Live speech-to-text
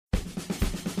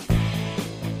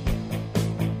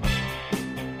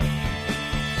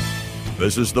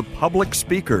This is The Public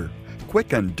Speaker,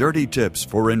 quick and dirty tips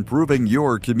for improving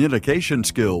your communication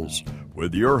skills,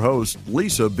 with your host,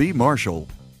 Lisa B. Marshall.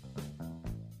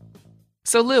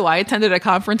 So Lou, I attended a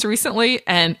conference recently,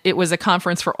 and it was a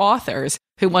conference for authors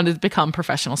who wanted to become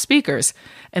professional speakers.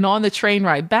 And on the train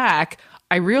ride back,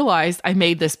 I realized I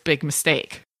made this big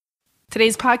mistake.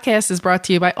 Today's podcast is brought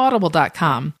to you by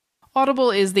Audible.com. Audible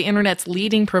is the internet's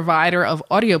leading provider of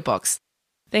audiobooks.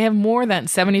 They have more than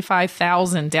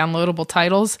 75,000 downloadable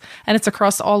titles, and it's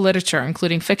across all literature,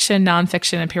 including fiction,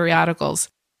 nonfiction, and periodicals.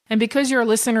 And because you're a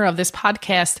listener of this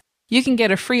podcast, you can get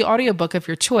a free audiobook of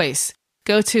your choice.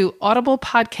 Go to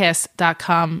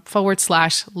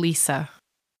audiblepodcast.com/Lisa.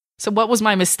 So what was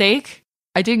my mistake?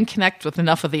 I didn't connect with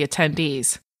enough of the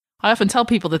attendees. I often tell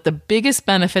people that the biggest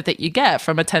benefit that you get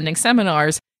from attending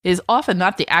seminars is often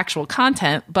not the actual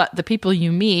content, but the people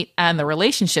you meet and the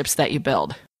relationships that you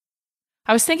build.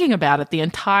 I was thinking about it the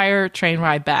entire train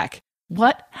ride back.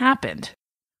 What happened?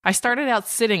 I started out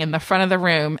sitting in the front of the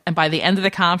room, and by the end of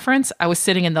the conference, I was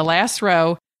sitting in the last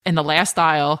row, in the last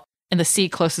aisle, in the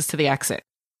seat closest to the exit.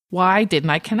 Why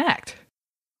didn't I connect?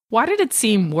 Why did it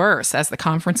seem worse as the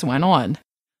conference went on?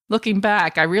 Looking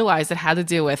back, I realized it had to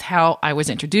do with how I was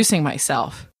introducing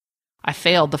myself. I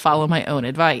failed to follow my own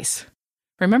advice.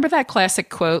 Remember that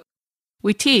classic quote,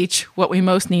 "We teach what we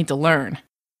most need to learn."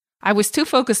 I was too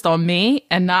focused on me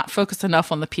and not focused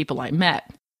enough on the people I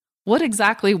met. What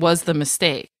exactly was the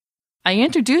mistake? I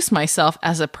introduced myself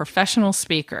as a professional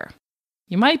speaker.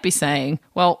 You might be saying,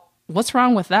 well, what's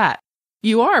wrong with that?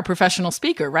 You are a professional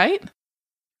speaker, right?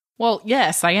 Well,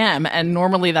 yes, I am, and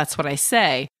normally that's what I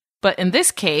say. But in this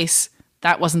case,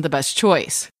 that wasn't the best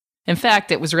choice. In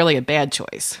fact, it was really a bad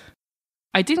choice.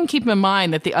 I didn't keep in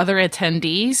mind that the other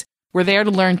attendees were there to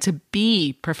learn to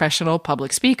be professional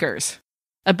public speakers.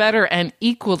 A better and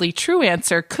equally true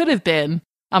answer could have been,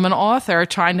 I'm an author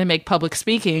trying to make public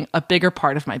speaking a bigger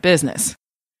part of my business.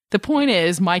 The point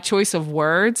is, my choice of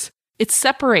words, it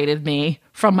separated me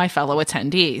from my fellow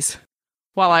attendees.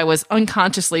 While I was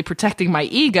unconsciously protecting my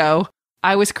ego,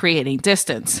 I was creating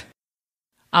distance.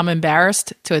 I'm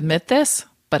embarrassed to admit this,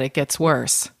 but it gets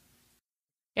worse.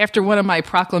 After one of my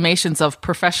proclamations of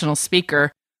professional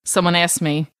speaker, someone asked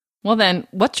me, well then,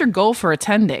 what's your goal for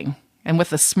attending? And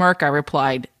with a smirk, I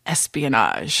replied,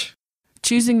 espionage.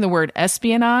 Choosing the word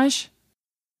espionage?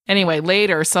 Anyway,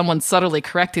 later, someone subtly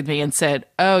corrected me and said,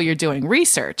 oh, you're doing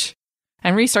research.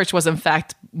 And research was, in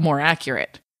fact, more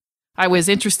accurate. I was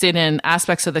interested in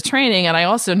aspects of the training, and I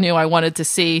also knew I wanted to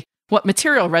see what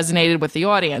material resonated with the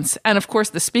audience. And of course,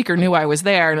 the speaker knew I was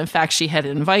there, and in fact, she had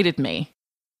invited me.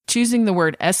 Choosing the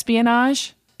word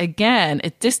espionage, again,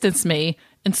 it distanced me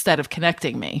instead of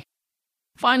connecting me.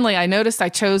 Finally, I noticed I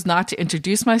chose not to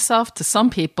introduce myself to some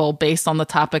people based on the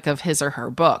topic of his or her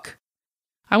book.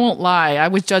 I won't lie, I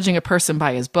was judging a person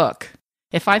by his book.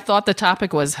 If I thought the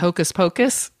topic was hocus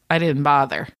pocus, I didn't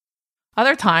bother.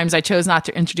 Other times, I chose not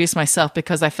to introduce myself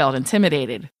because I felt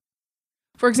intimidated.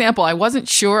 For example, I wasn't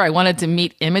sure I wanted to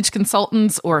meet image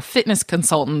consultants or fitness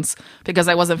consultants because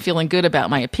I wasn't feeling good about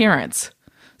my appearance.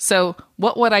 So,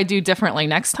 what would I do differently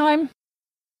next time?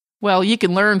 Well, you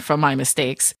can learn from my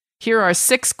mistakes. Here are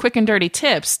 6 quick and dirty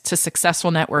tips to successful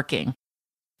networking.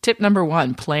 Tip number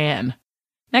 1, plan.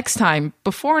 Next time,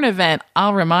 before an event,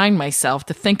 I'll remind myself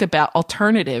to think about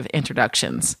alternative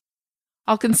introductions.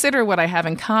 I'll consider what I have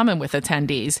in common with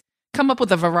attendees, come up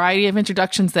with a variety of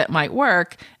introductions that might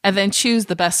work, and then choose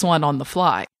the best one on the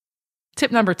fly.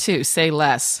 Tip number 2, say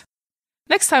less.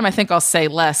 Next time I think I'll say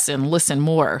less and listen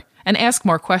more, and ask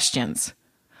more questions.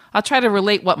 I'll try to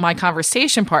relate what my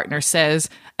conversation partner says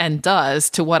and does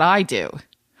to what I do.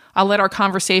 I'll let our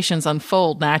conversations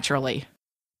unfold naturally.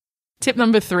 Tip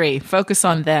number 3, focus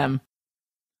on them.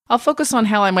 I'll focus on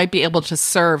how I might be able to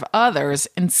serve others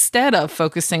instead of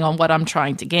focusing on what I'm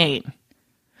trying to gain.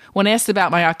 When asked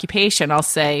about my occupation, I'll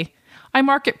say, I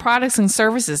market products and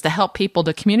services to help people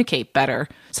to communicate better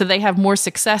so they have more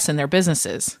success in their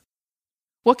businesses.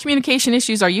 What communication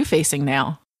issues are you facing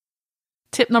now?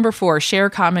 Tip number 4, share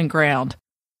common ground.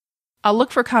 I'll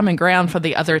look for common ground for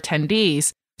the other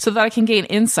attendees so that I can gain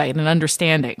insight and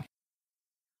understanding.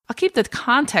 I'll keep the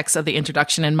context of the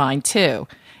introduction in mind too.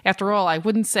 After all, I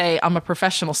wouldn't say I'm a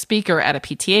professional speaker at a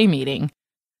PTA meeting,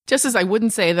 just as I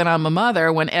wouldn't say that I'm a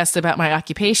mother when asked about my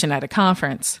occupation at a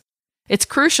conference. It's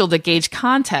crucial to gauge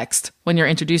context when you're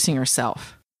introducing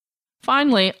yourself.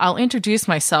 Finally, I'll introduce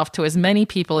myself to as many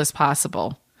people as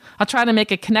possible. I'll try to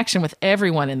make a connection with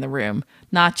everyone in the room,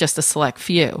 not just a select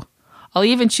few. I'll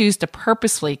even choose to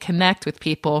purposefully connect with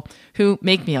people who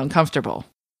make me uncomfortable.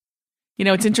 You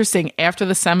know, it's interesting. After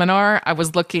the seminar, I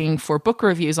was looking for book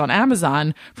reviews on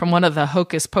Amazon from one of the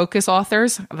Hocus Pocus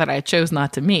authors that I chose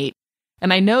not to meet.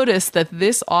 And I noticed that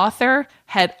this author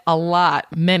had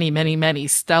many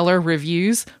stellar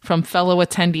reviews from fellow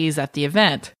attendees at the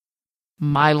event.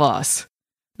 My loss.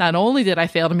 Not only did I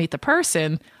fail to meet the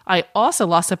person, I also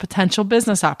lost a potential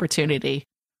business opportunity.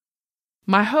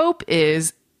 My hope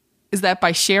is that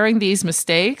by sharing these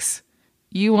mistakes,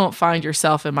 you won't find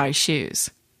yourself in my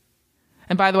shoes.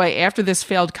 And by the way, after this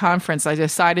failed conference, I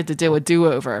decided to do a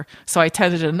do-over. So I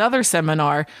attended another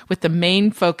seminar with the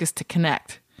main focus to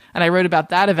connect. And I wrote about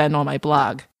that event on my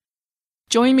blog.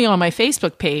 Join me on my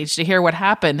Facebook page to hear what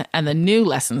happened and the new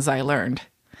lessons I learned.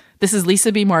 This is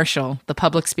Lisa B. Marshall, the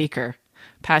public speaker.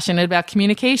 Passionate about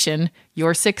communication,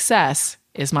 your success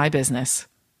is my business.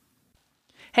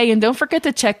 Hey, and don't forget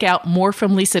to check out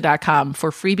morefromlisa.com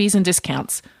for freebies and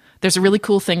discounts. There's a really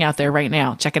cool thing out there right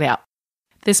now. Check it out.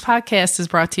 This podcast is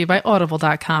brought to you by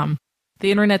Audible.com, the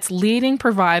internet's leading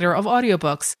provider of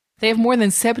audiobooks. They have more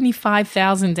than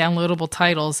 75,000 downloadable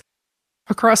titles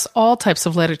across all types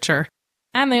of literature,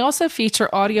 and they also feature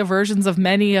audio versions of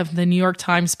many of the New York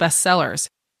Times bestsellers.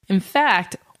 In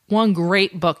fact, one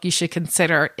great book you should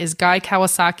consider is Guy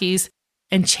Kawasaki's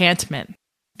Enchantment,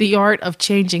 The Art of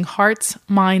Changing Hearts,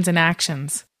 Minds, and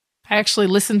Actions. I actually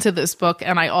listened to this book,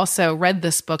 and I also read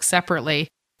this book separately.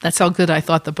 That's how good I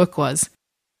thought the book was.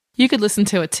 You could listen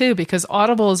to it too because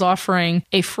Audible is offering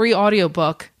a free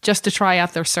audiobook just to try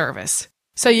out their service.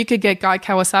 So you could get Guy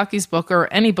Kawasaki's book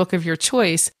or any book of your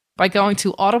choice by going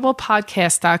to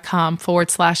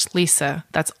audiblepodcast.com/Lisa.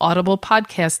 That's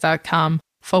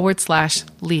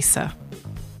audiblepodcast.com/Lisa.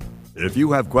 If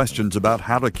you have questions about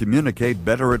how to communicate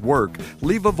better at work,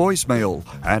 leave a voicemail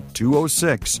at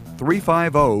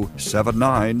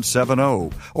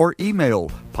 206-350-7970 or email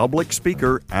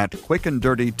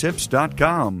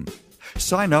publicspeaker@quickanddirtytips.com.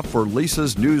 Sign up for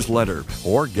Lisa's newsletter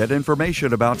or get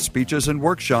information about speeches and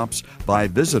workshops by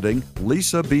visiting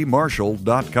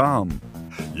lisabmarshall.com.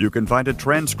 You can find a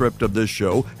transcript of this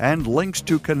show and links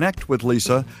to connect with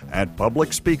Lisa at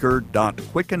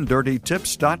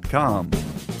publicspeaker.quickanddirtytips.com.